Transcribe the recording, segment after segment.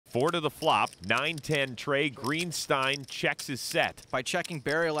4 to the flop, 9-10 tray. Greenstein checks his set. By checking,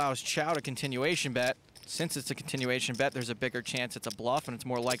 Barry allows Chow to continuation bet. Since it's a continuation bet, there's a bigger chance it's a bluff and it's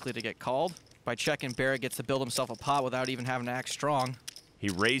more likely to get called. By checking, Barry gets to build himself a pot without even having to act strong. He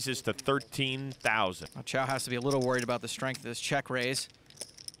raises to 13,000. Now, Chow has to be a little worried about the strength of this check raise.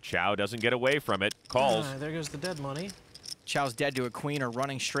 Chow doesn't get away from it. Calls. There goes the dead money. Chow's dead to a queen or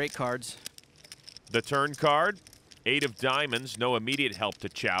running straight cards. The turn card, 8 of diamonds. No immediate help to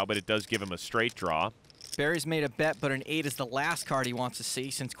Chow, but it does give him a straight draw. Barry's made a bet, but an 8 is the last card he wants to see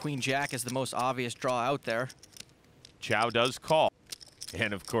since Queen Jack is the most obvious draw out there. Chow does call.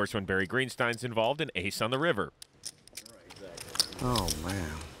 And of course, when Barry Greenstein's involved, an ace on the river. Oh,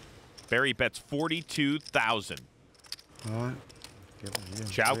 man. Barry bets 42,000. All right.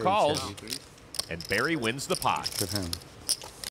 Chow calls, and Barry wins the pot. Good hand.